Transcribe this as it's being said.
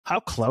How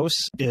close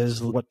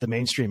is what the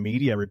mainstream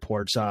media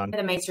reports on?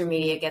 The mainstream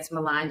media gets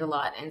maligned a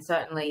lot, and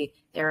certainly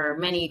there are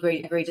many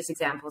egregious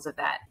examples of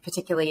that,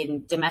 particularly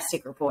in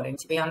domestic reporting,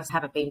 to be honest,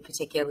 haven't been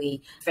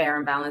particularly fair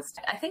and balanced.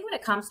 I think when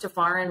it comes to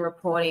foreign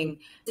reporting,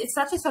 it's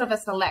such a sort of a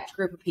select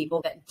group of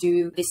people that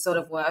do this sort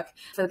of work.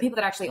 For the people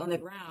that are actually on the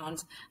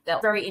ground,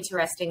 they're very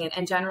interesting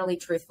and generally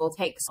truthful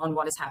takes on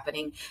what is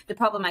happening. The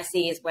problem I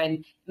see is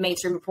when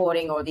mainstream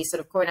reporting or these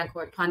sort of quote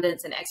unquote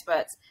pundits and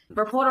experts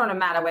report on a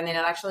matter when they're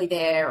not actually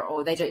there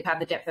or they don't have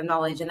the depth of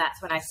knowledge. And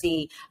that's when I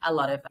see a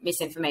lot of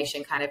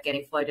misinformation kind of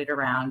getting floated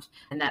around.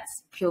 And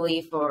that's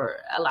purely for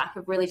a lack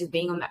of really just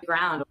being on that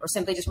ground or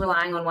simply just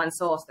relying on one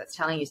source that's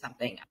telling you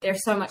something.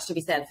 There's so much to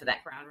be said for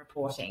that ground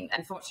reporting.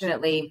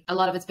 Unfortunately, a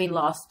lot of it's been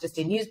lost just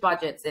in news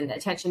budgets and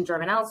attention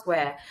driven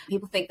elsewhere.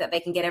 People think that they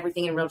can get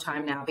everything in real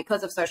time now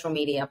because of social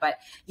media, but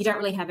you don't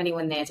really have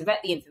anyone there to vet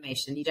the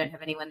information. You don't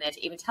have anyone there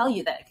to even tell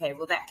you that, okay,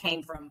 well, that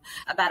came from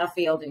a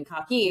battlefield in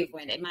Kharkiv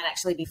when it might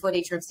actually be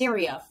footage from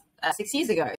Syria 6 years ago.